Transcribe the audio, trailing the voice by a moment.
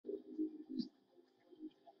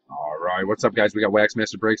Alright, what's up, guys? We got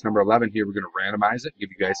Waxmaster Breaks number 11 here. We're going to randomize it,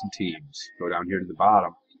 give you guys some teams. Go down here to the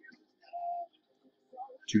bottom.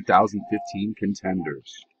 2015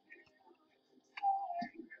 contenders.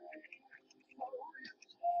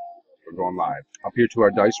 We're going live. Up here to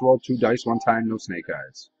our dice roll. 2 dice, 1 time, no snake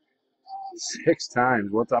eyes. 6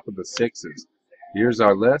 times. What's up with the 6s? Here's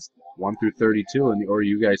our list. 1 through 32, or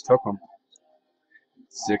you guys took them.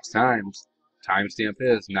 6 times. Timestamp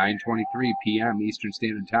is 9:23 p.m. Eastern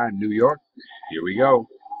Standard Time, New York. Here we go.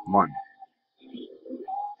 1.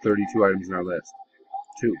 32 items in our list.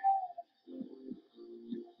 2.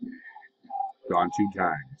 Gone 2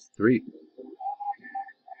 times. 3.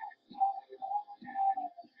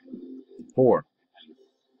 4.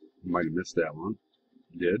 You might have missed that one.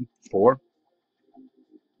 Did. 4.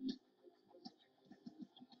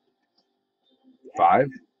 5.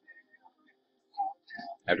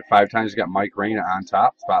 After 5 times, you got Mike Reyna on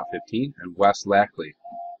top, spot 15, and Wes Lackley,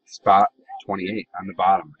 spot 28 on the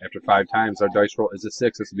bottom. After 5 times, our dice roll is a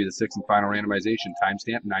 6. This will be the 6th and final randomization.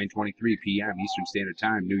 Timestamp 9:23 p.m. Eastern Standard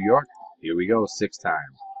Time, New York. Here we go, 6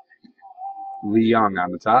 times. Lee Young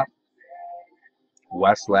on the top,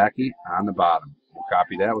 Wes Lackey on the bottom. We'll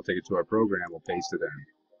copy that. We'll take it to our program. We'll paste it in.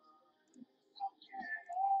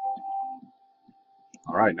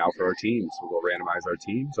 All right, now for our teams. We'll go randomize our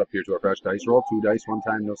teams. Up here to our fresh dice roll. 2 dice, 1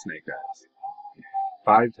 time, no snake eyes.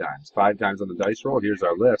 5 times. 5 times on the dice roll. Here's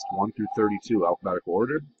our list. 1 through 32, alphabetical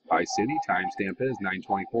order. By city, timestamp is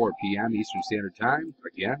 9:24 p.m. Eastern Standard Time.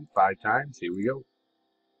 Again, 5 times. Here we go.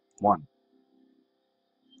 1.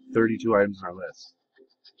 32 items on our list.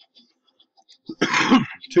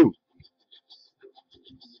 2.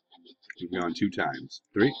 We've gone 2 times.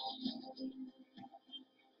 3.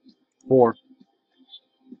 4.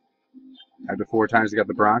 After 4 times, we got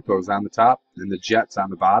the Broncos on the top and the Jets on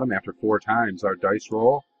the bottom. After 4 times, our dice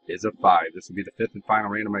roll is a 5. This will be the 5th and final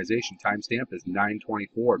randomization. Timestamp is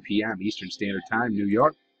 9:24 p.m. Eastern Standard Time, New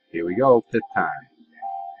York. Here we go, 5th time.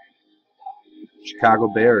 Chicago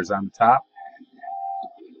Bears on the top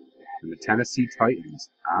and the Tennessee Titans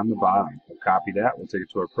on the bottom. We'll copy that. We'll take it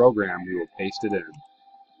to our program. We will paste it in.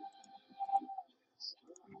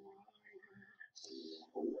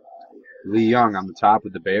 Lee Young on the top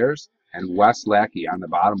with the Bears, and Wes Lackey on the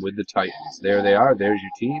bottom with the Titans. There they are. There's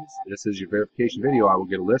your teams. This is your verification video. I will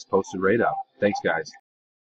get a list posted right up. Thanks, guys.